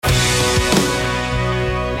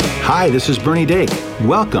Hi, this is Bernie Dake.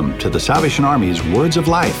 Welcome to the Salvation Army's Words of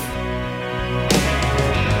Life.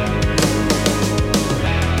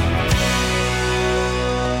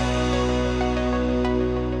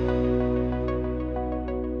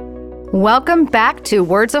 Welcome back to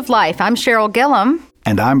Words of Life. I'm Cheryl Gillum.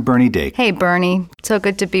 And I'm Bernie Dake. Hey, Bernie. So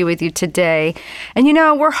good to be with you today. And you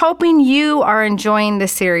know, we're hoping you are enjoying the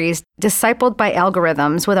series, Discipled by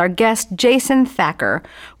Algorithms, with our guest, Jason Thacker.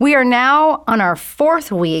 We are now on our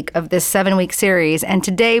 4th week of this 7-week series. And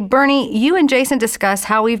today, Bernie, you and Jason discuss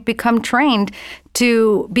how we've become trained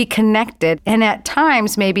to be connected and at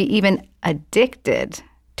times maybe even addicted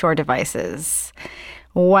to our devices.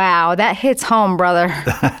 Wow, that hits home, brother.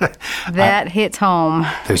 That hits home.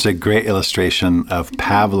 There's a great illustration of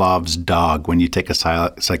Pavlov's dog when you take a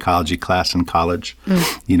psychology class in college.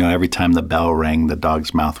 You know, every time the bell rang, the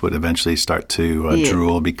dog's mouth would eventually start to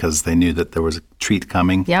drool because they knew that there was a treat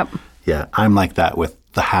coming. Yep. Yeah, I'm like that with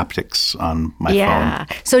the haptics on my phone.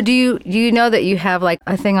 So do you know that you have like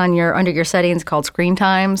a thing on under your settings called screen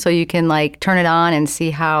time, so you can like turn it on and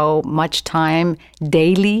see how much time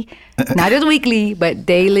daily, not just weekly, but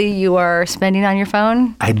daily you are spending on your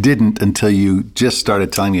phone? I didn't until you just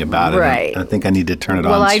started telling me about it. Right. I think I need to turn it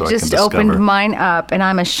on so I I can just discover. Opened mine up, and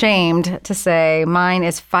I'm ashamed to say mine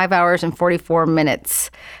is 5 hours and 44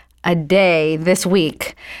 minutes a day this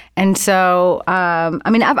week. And so,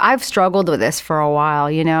 I've struggled with this for a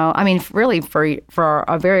while, you know, really for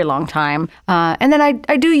a very long time. And then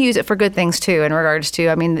I do use it for good things too, in regards to,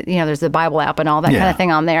 there's the Bible app and all that kind of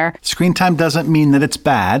thing on there. Screen time doesn't mean that it's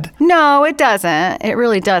bad. No, it doesn't. It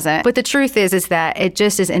really doesn't. But the truth is that it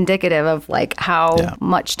just is indicative of like how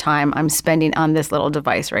much time I'm spending on this little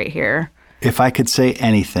device right here. If I could say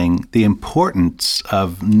anything, the importance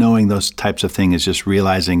of knowing those types of things is just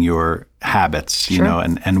realizing your habits, you know,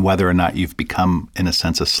 and whether or not you've become, in a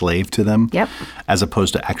sense, a slave to them, as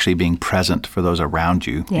opposed to actually being present for those around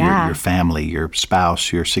you, your family, your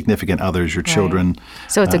spouse, your significant others, your children.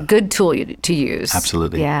 So it's a good tool to use.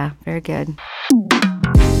 Absolutely. Yeah, very good.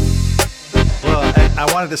 Well,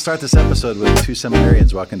 I wanted to start this episode with 2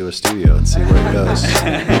 seminarians walk into a studio and see where it goes.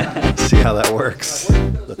 See how that works.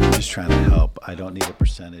 Look, I'm just trying to help. I don't need a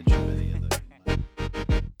percentage of any of the...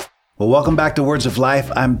 Well, welcome back to Words of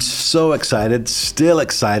Life. I'm so excited, still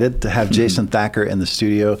excited to have Jason Thacker in the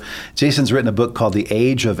studio. Jason's written a book called The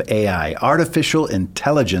Age of AI, Artificial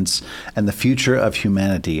Intelligence and the Future of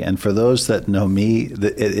Humanity. And for those that know me,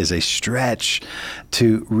 it is a stretch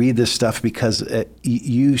to read this stuff because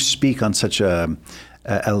you speak on such a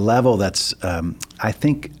level that's, I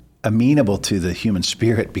think, amenable to the human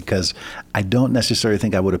spirit, because I don't necessarily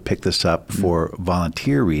think I would have picked this up for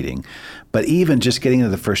volunteer reading. But even just getting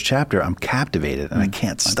into the first chapter, I'm captivated and I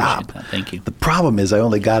can't stop. Thank you. The problem is I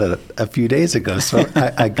only got it a few days ago, so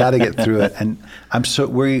I got to get through it. And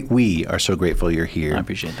we are so grateful you're here. I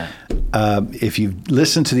appreciate that. If you've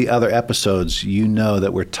listened to the other episodes, you know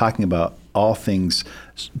that we're talking about all things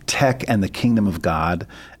tech and the kingdom of God.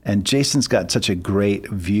 And Jason's got such a great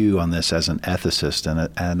view on this as an ethicist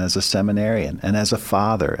and as a seminarian and as a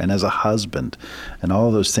father and as a husband and all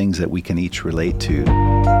of those things that we can each relate to.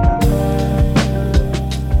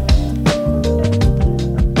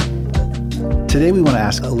 Today we want to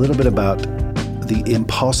ask a little bit about the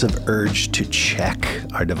impulsive urge to check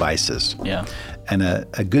our devices. Yeah. And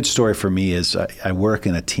a good story for me is I work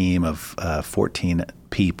in a team of 14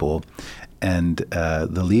 people, and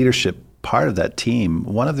the leadership part of that team,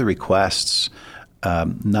 one of the requests,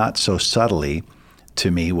 not so subtly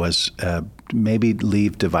to me, was maybe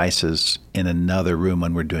leave devices in another room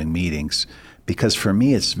when we're doing meetings. Because for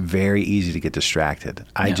me, it's very easy to get distracted.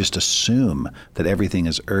 I just assume that everything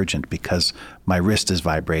is urgent because my wrist is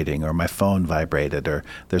vibrating or my phone vibrated or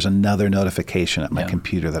there's another notification at my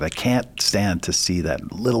computer that I can't stand to see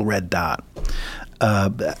that little red dot.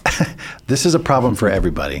 This is a problem for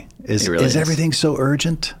everybody. Is everything so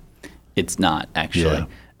urgent? It's not, actually.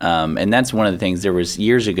 And that's one of the things.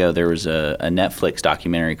 Years ago, there was a Netflix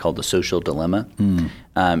documentary called The Social Dilemma.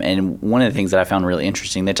 And one of the things that I found really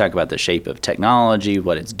interesting, they talk about the shape of technology,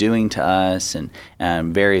 what it's doing to us,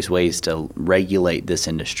 and various ways to regulate this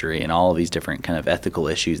industry and all of these different kind of ethical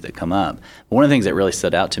issues that come up. But one of the things that really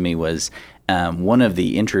stood out to me was one of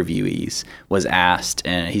the interviewees was asked,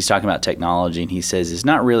 and he's talking about technology, and he says, it's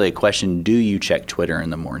not really a question, do you check Twitter in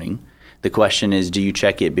the morning? The question is, do you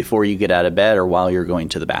check it before you get out of bed or while you're going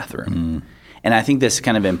to the bathroom? And I think this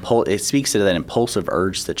kind of it speaks to that impulsive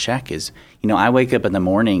urge to check is, I wake up in the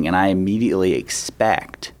morning and I immediately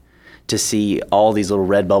expect to see all these little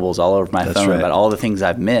red bubbles all over my phone about all the things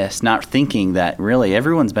I've missed, not thinking that really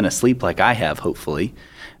everyone's been asleep like I have, hopefully.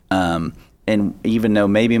 And And even though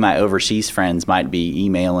maybe my overseas friends might be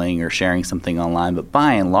emailing or sharing something online, but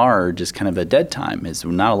by and large, it's kind of a dead time. Is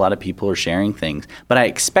not a lot of people are sharing things, but I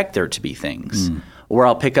expect there to be things. Or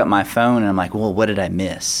I'll pick up my phone and I'm like, well, what did I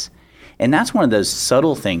miss? And that's one of those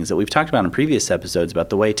subtle things that we've talked about in previous episodes about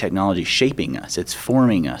the way technology is shaping us. It's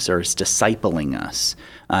forming us, or it's discipling us,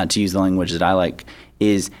 to use the language that I like,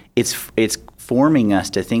 is it's forming us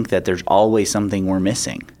to think that there's always something we're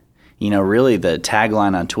missing. Really the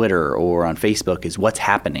tagline on Twitter or on Facebook is what's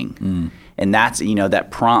happening. And that's, that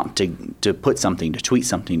prompt to put something, to tweet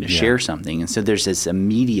something, to share something. And so there's this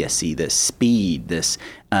immediacy, this speed, this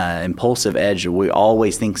impulsive edge. We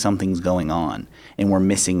always think something's going on and we're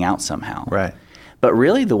missing out somehow. Right. But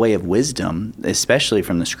really the way of wisdom, especially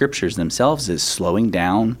from the scriptures themselves, is slowing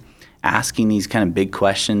down, asking these kind of big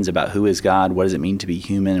questions about who is God, what does it mean to be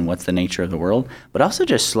human, and what's the nature of the world, but also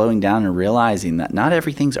just slowing down and realizing that not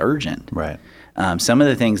everything's urgent. Right. Some of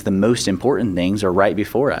the things, the most important things, are right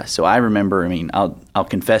before us. So I remember, I'll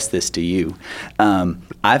confess this to you.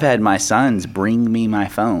 I've had my sons bring me my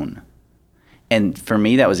phone. And for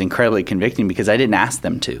me, that was incredibly convicting because I didn't ask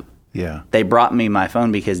them to. Yeah. They brought me my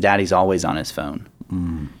phone because Daddy's always on his phone.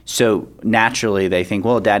 So naturally they think,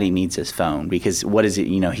 well, Daddy needs his phone because what is it,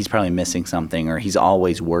 he's probably missing something or he's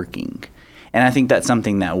always working. And I think that's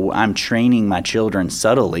something that I'm training my children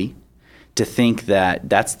subtly to think that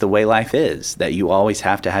that's the way life is, that you always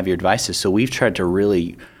have to have your devices. So we've tried to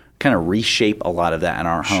really kind of reshape a lot of that in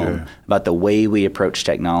our home about the way we approach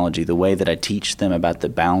technology, the way that I teach them about the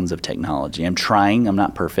bounds of technology. I'm trying. I'm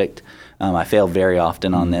not perfect. I fail very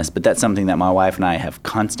often on this, but that's something that my wife and I have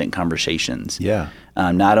constant conversations. Yeah.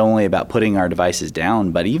 Not only about putting our devices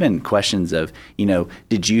down, but even questions of,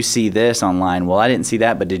 did you see this online? Well, I didn't see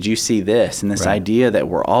that, but did you see this? And this idea that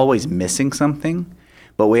we're always missing something,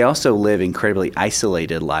 but we also live incredibly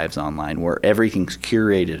isolated lives online where everything's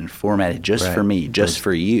curated and formatted just for me, just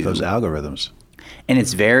for you. Those algorithms. And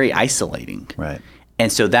it's very isolating. Right.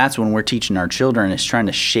 And so that's when we're teaching our children, is trying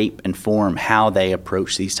to shape and form how they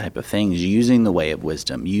approach these type of things, using the way of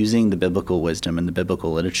wisdom, using the biblical wisdom and the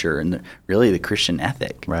biblical literature and really the Christian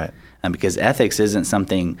ethic. Right. Because ethics isn't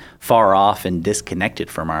something far off and disconnected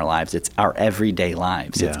from our lives. It's our everyday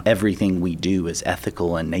lives. Yeah. It's everything we do is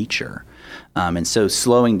ethical in nature. And so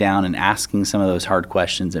slowing down and asking some of those hard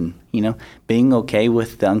questions and, being okay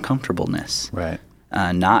with the uncomfortableness. Right.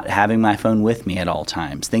 Not having my phone with me at all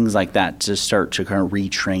times, things like that, to start to kind of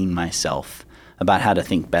retrain myself about how to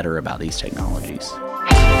think better about these technologies.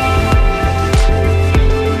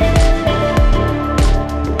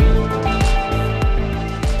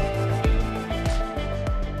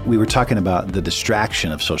 We were talking about the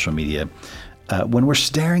distraction of social media. When we're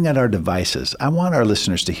staring at our devices, I want our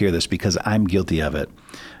listeners to hear this because I'm guilty of it.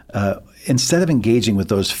 Instead of engaging with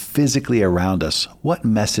those physically around us, what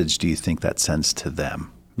message do you think that sends to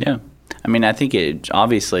them? Yeah. I think it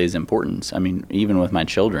obviously is important. Even with my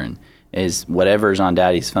children, is whatever's on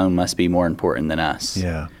Daddy's phone must be more important than us.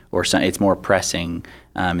 Yeah. Or it's more pressing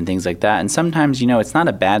and things like that. And sometimes, it's not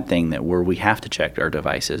a bad thing that we have to check our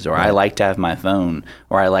devices, or I like to have my phone,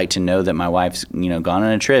 or I like to know that my wife's, gone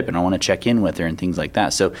on a trip and I want to check in with her and things like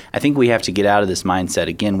that. So I think we have to get out of this mindset.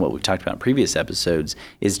 Again, what we've talked about in previous episodes,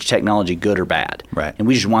 is technology good or bad? Right. And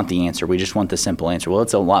we just want the answer. We just want the simple answer. Well,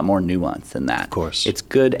 it's a lot more nuanced than that. Of course. It's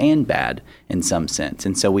good and bad in some sense.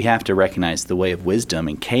 And so we have to recognize the way of wisdom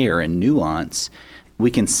and care and nuance. We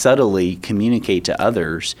can subtly communicate to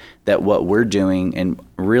others that what we're doing and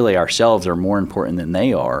really ourselves are more important than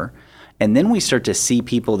they are. And then we start to see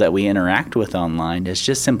people that we interact with online as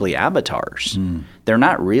just simply avatars. They're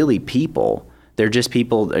not really people. They're just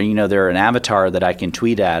people, they're an avatar that I can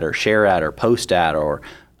tweet at or share at or post at or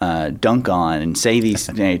dunk on and say these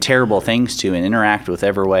terrible things to and interact with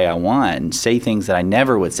every way I want and say things that I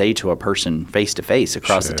never would say to a person face to face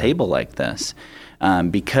across a table like this.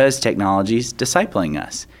 Because technology is discipling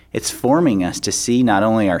us. It's forming us to see not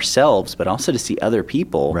only ourselves, but also to see other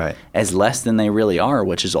people as less than they really are,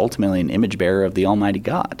 which is ultimately an image bearer of the Almighty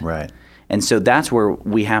God. Right. And so that's where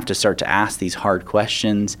we have to start to ask these hard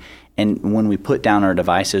questions. And when we put down our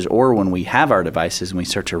devices, or when we have our devices and we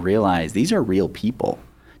start to realize these are real people,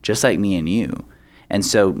 just like me and you. And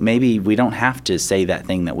so maybe we don't have to say that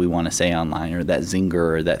thing that we want to say online, or that zinger,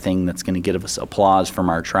 or that thing that's going to give us applause from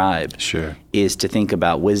our tribe. Sure. Is to think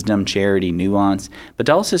about wisdom, charity, nuance, but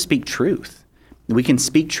to also speak truth. We can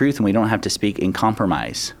speak truth and we don't have to speak in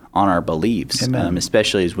compromise on our beliefs,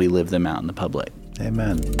 especially as we live them out in the public.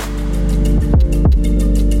 Amen.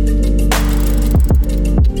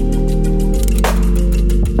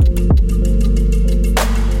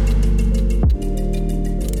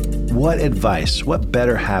 What advice, what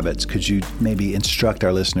better habits could you maybe instruct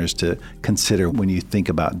our listeners to consider when you think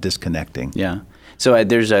about disconnecting? Yeah. So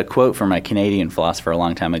there's a quote from a Canadian philosopher a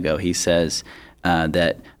long time ago. He says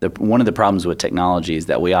that one of the problems with technology is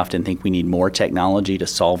that we often think we need more technology to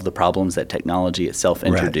solve the problems that technology itself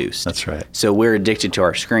introduced. Right. That's right. So we're addicted to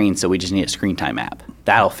our screen, so we just need a screen time app.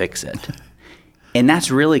 That'll fix it. And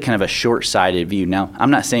that's really kind of a short-sighted view. Now,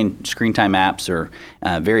 I'm not saying screen time apps or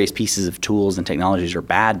various pieces of tools and technologies are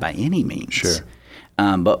bad by any means. Sure.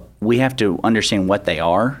 But we have to understand what they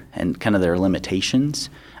are and kind of their limitations.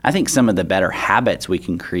 I think some of the better habits we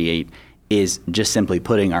can create is just simply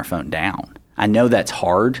putting our phone down. I know that's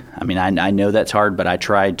hard. I mean, I know that's hard, but I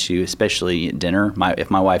try to, especially at dinner.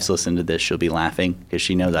 If my wife's listening to this, she'll be laughing because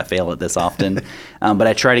she knows I fail at this often. But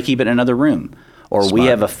I try to keep it in another room. Or Smart. We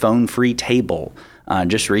have a phone-free table.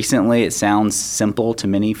 Just recently, it sounds simple to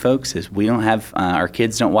many folks, is we don't have, our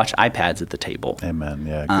kids don't watch iPads at the table. Amen.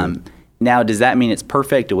 Yeah, good. Now, does that mean it's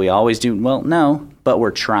perfect? Do we always do? Well, no, but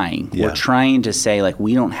we're trying. Yeah. We're trying to say, like,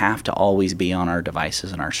 we don't have to always be on our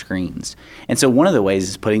devices and our screens. And so one of the ways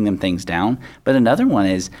is putting them things down, but another one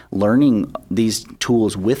is learning these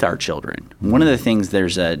tools with our children. One of the things,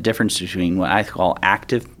 there's a difference between what I call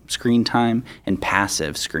active screen time and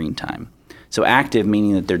passive screen time. So active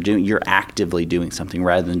meaning that you're actively doing something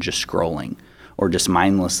rather than just scrolling or just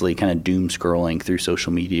mindlessly kind of doom scrolling through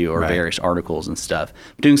social media or various articles and stuff.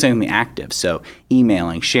 Doing something active, so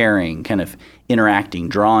emailing, sharing, kind of interacting,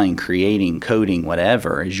 drawing, creating, coding,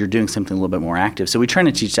 whatever, is you're doing something a little bit more active. So we try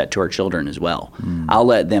to teach that to our children as well. I'll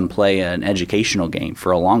let them play an educational game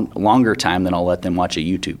for a longer time than I'll let them watch a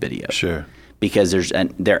YouTube video. Sure. Because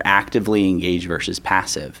they're actively engaged versus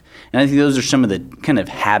passive. And I think those are some of the kind of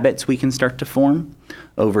habits we can start to form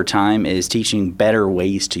over time, is teaching better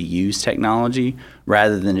ways to use technology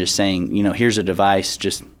rather than just saying, here's a device,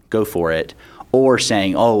 just go for it, or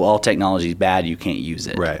saying, oh, all technology is bad, you can't use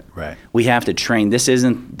it. Right. We have to train. This is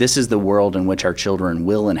the world in which our children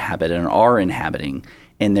will inhabit and are inhabiting,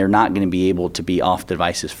 and they're not going to be able to be off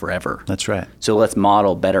devices forever. That's right. So let's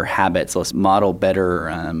model better habits. Let's model better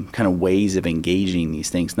kind of ways of engaging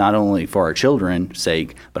these things, not only for our children's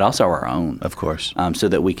sake, but also our own. Of course. So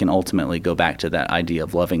that we can ultimately go back to that idea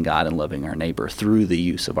of loving God and loving our neighbor through the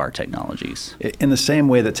use of our technologies. In the same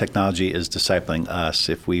way that technology is discipling us,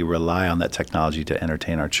 if we rely on that technology to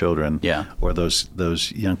entertain our children, or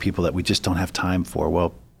those young people that we just don't have time for,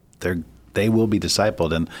 well, they will be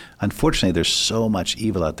discipled. And unfortunately, there's so much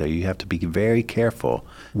evil out there. You have to be very careful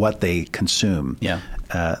what they consume. Yeah.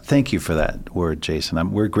 Thank you for that word,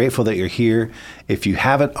 Jason. We're grateful that you're here. If you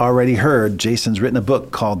haven't already heard, Jason's written a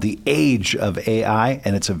book called The Age of AI,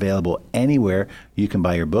 and it's available anywhere you can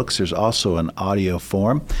buy your books. There's also an audio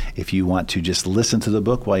form if you want to just listen to the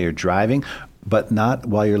book while you're driving, but not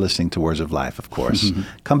while you're listening to Words of Life, of course.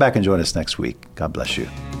 Come back and join us next week. God bless you.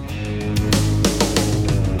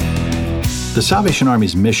 The Salvation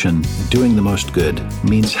Army's mission, doing the most good,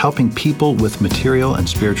 means helping people with material and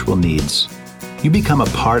spiritual needs. You become a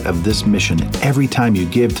part of this mission every time you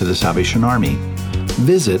give to the Salvation Army.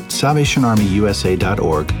 Visit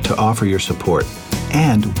salvationarmyusa.org to offer your support,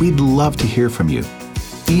 and we'd love to hear from you.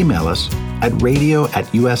 Email us at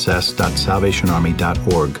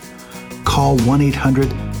radio@uss.salvationarmy.org. Call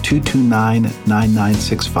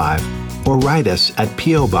 1-800-229-9965 or write us at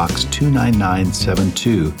P.O. Box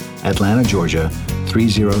 29972, Atlanta, Georgia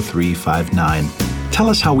 30359. Tell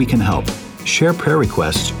us how we can help. Share prayer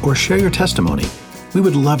requests or share your testimony. We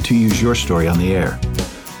would love to use your story on the air.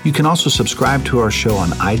 You can also subscribe to our show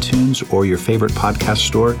on iTunes or your favorite podcast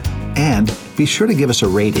store, and be sure to give us a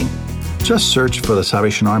rating. Just search for the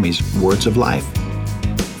Salvation Army's Words of Life.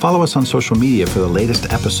 Follow us on social media for the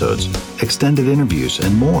latest episodes, extended interviews,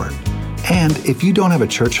 and more. And if you don't have a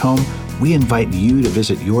church home, we invite you to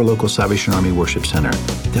visit your local Salvation Army Worship Center.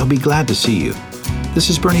 They'll be glad to see you.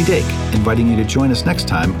 This is Bernie Dake, inviting you to join us next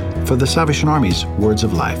time for the Salvation Army's Words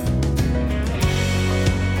of Life.